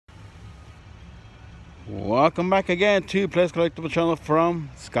Welcome back again to Playdays Collectibles channel from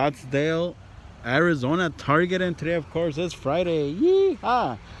Scottsdale, Arizona, Target, and today, of course, is Friday.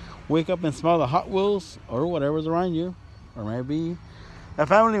 Yeehaw! Wake up and smell the Hot Wheels or whatever's around you, or maybe a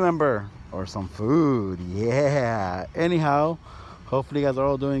family member or some food. Yeah. Anyhow, hopefully you guys are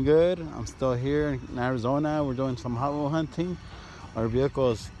all doing good. I'm still here in Arizona. We're doing some Hot Wheel hunting. Our vehicle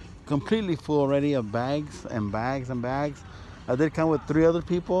is completely full already of bags and bags and bags. I did come with 3 other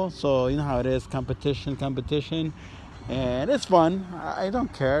people, so you know how it is, competition, and it's fun. I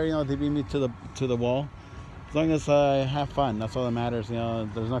don't care, they beat me to the wall. As long as I have fun, that's all that matters.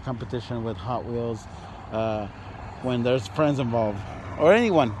 There's no competition with Hot Wheels when there's friends involved or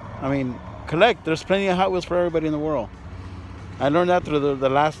anyone. I mean, collect. There's plenty of Hot Wheels for everybody in the world. I learned that through the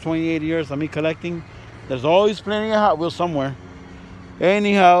last 28 years of me collecting. There's always plenty of Hot Wheels somewhere.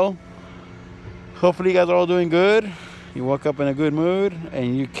 Anyhow, hopefully you guys are all doing good. You woke up in a good mood,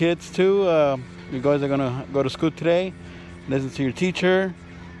 and you kids too. You guys are gonna go to school today. Listen to your teacher,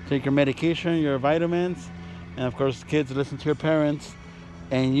 take your medication, your vitamins, and of course, kids, listen to your parents.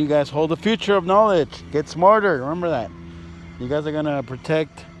 And you guys hold the future of knowledge. Get smarter. Remember that. You guys are gonna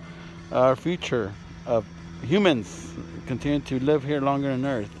protect our future of humans. Continue to live here longer on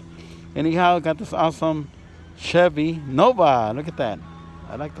Earth. Anyhow, got this awesome Chevy Nova. Look at that.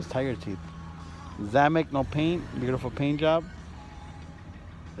 I like those tiger teeth. Zamek, no paint, beautiful paint job.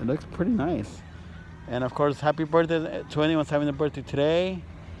 It looks pretty nice. And of course, happy birthday to anyone's having a birthday today,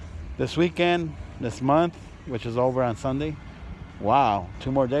 this weekend, this month, which is over on Sunday. Wow,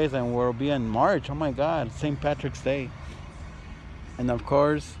 2 more days and we'll be in March. Oh my God, St. Patrick's Day. And of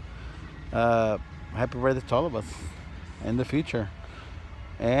course, happy birthday to all of us in the future.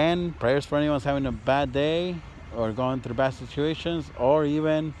 And prayers for anyone's having a bad day or going through bad situations or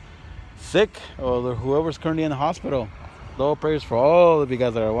even sick, or whoever's currently in the hospital. Low prayers for all of you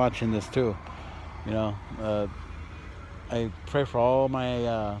guys that are watching this too. I pray for all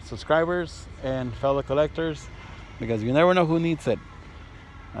my subscribers and fellow collectors, because you never know who needs it.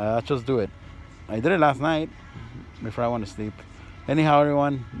 Just do it. I did it last night before I went to sleep. Anyhow,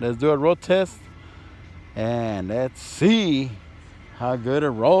 everyone, let's do a road test and let's see how good it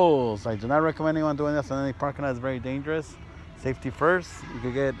rolls. I do not recommend anyone doing this in any parking lot. It's very dangerous. Safety first. You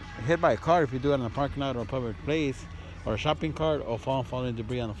could get hit by a car if you do it in a parking lot or a public place or a shopping cart, or falling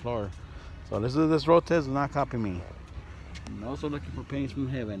debris on the floor. So let's do this road test. Do not copy me. I'm also looking for paintings from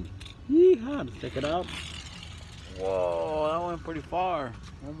heaven. Yeehaw! Let's check it out. Whoa, that went pretty far.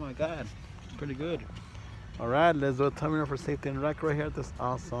 Oh my God, pretty good. All right, let's do a terminal for safety and rec right here at this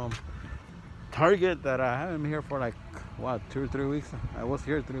awesome Target that I haven't been here for like, what, 2 or 3 weeks? I was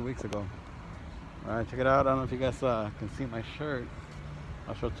here 3 weeks ago. All right, check it out. I don't know if you guys can see my shirt.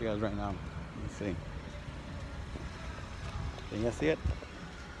 I'll show it to you guys right now. Let's see. Can you guys see it?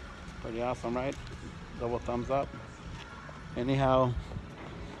 Pretty awesome, right? Double thumbs up. Anyhow,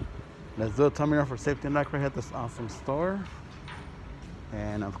 let's do a thumbnail for safety and rec right here at this awesome store.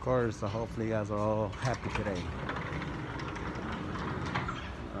 And of course, hopefully you guys are all happy today.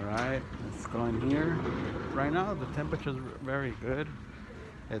 All right, let's go in here. Right now, the temperature is very good.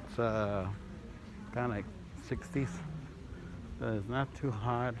 It's kind of like 60s. So it's not too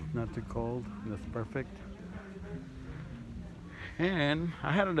hot, not too cold. That's perfect. And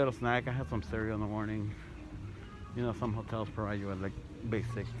I had a little snack. I had some cereal in the morning. Some hotels provide you with like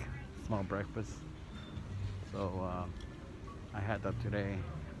basic small breakfast. So I had that today.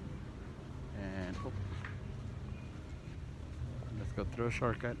 And let's go through a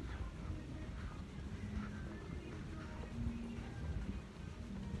shortcut.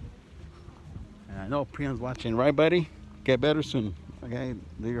 And I know Priyan's watching, right, buddy? Get better soon, okay?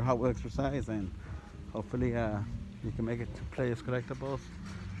 Do your Hot Wheel exercise, and hopefully you can make it to Playdays Collectibles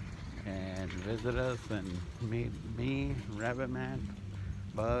and visit us and meet me, Rabbit Man,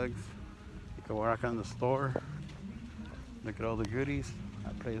 Bugs. You can walk around the store, look at all the goodies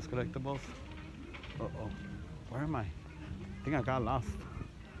at Playdays Collectibles. Uh-oh, where am I? I think I got lost.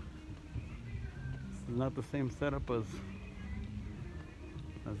 This is not the same setup as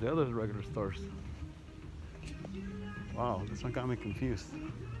the other regular stores. Wow, this one got me confused.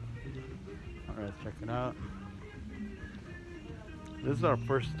 All right, let's check it out. This is our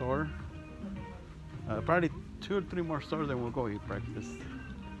first store. Probably 2 or 3 more stores, and we'll go eat breakfast.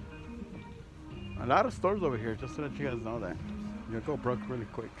 A lot of stores over here, just to let you guys know that. You'll go broke really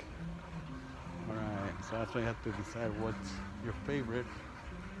quick. All right, so that's why you have to decide what's your favorite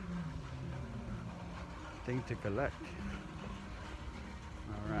thing to collect.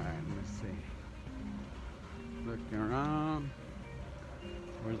 All right, let's see. Looking around.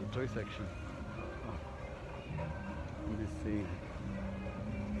 Where's the toy section? Oh. Let me see.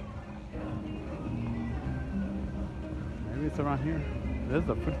 this around here? This is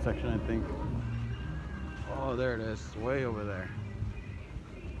the food section, I think. Oh, there it is, way over there.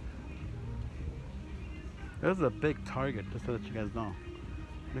 This is a big Target, just to let you guys know.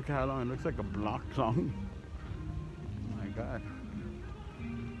 Look at how long, it looks like a block long. Oh my God.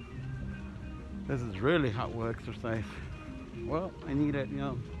 This is really hot wheel exercise. Well, I need it, you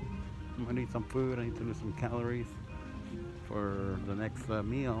know. I'm gonna need some food, I need to do some calories for the next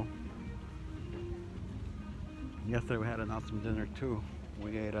meal. Yesterday we had an awesome dinner too.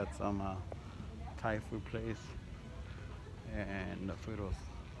 We ate at some Thai food place, and the food was,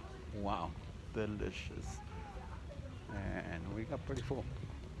 wow, delicious. And we got pretty full.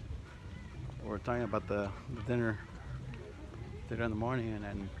 We were talking about the dinner today in the morning, and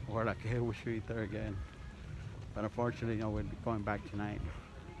then we're like, hey, we should eat there again. But unfortunately, you know, we'll be going back tonight,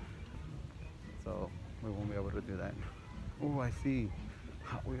 so we won't be able to do that. Oh, I see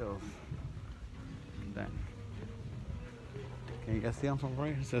Hot Wheels. Look at that. Can you guys see them from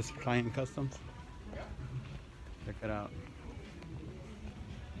right? It says Flying Customs. Check it out.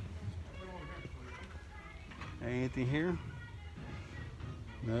 Anything here?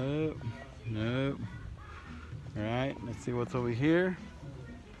 Nope. Nope. Alright, let's see what's over here.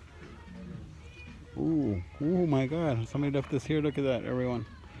 Ooh, oh my God. Somebody left this here. Look at that, everyone.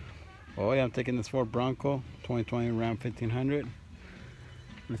 Oh yeah, I'm taking this Ford Bronco 2020 Ram 1500.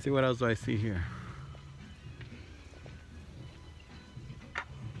 Let's see what else do I see here.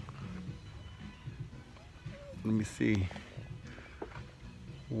 Let me see.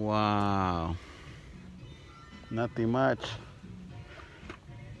 Wow. Nothing much.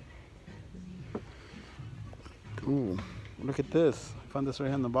 Ooh, look at this. I found this right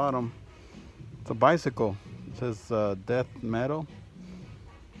here on the bottom. It's a bicycle. It says Death Metal.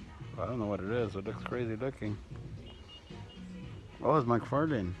 I don't know what it is. It looks crazy looking. Oh, it's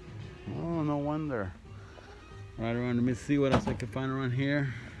McFarlane. Oh, no wonder. Right around. Let me see what else I can find around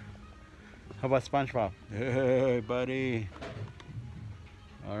here. How about SpongeBob? Hey, buddy.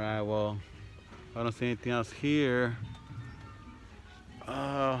 All right. Well, I don't see anything else here.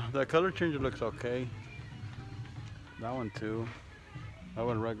 The color changer looks okay. That one too. That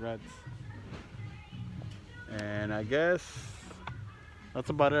one Rugrats. And I guess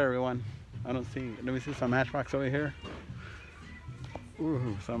that's about it, everyone. I don't see. Let me see some Matchbox over here.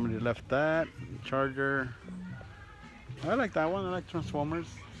 Ooh, somebody left that charger. I like that one. I like Transformers.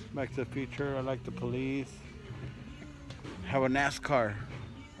 Back to the Future. I like the Police. Have a NASCAR.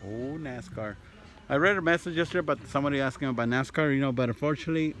 Oh, NASCAR. I read a message yesterday about somebody asking about NASCAR, you know, but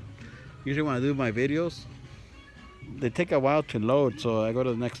unfortunately, usually when I do my videos, they take a while to load, so I go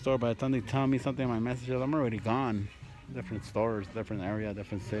to the next store. By the time they tell me something in my messages, I'm already gone. Different stores, different area,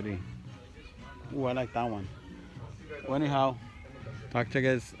 different city. Ooh, I like that one. Well, anyhow, talk to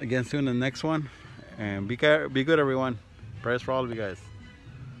you guys again soon in the next one. And be good, everyone. Prayers for all of you guys.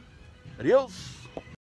 Adios.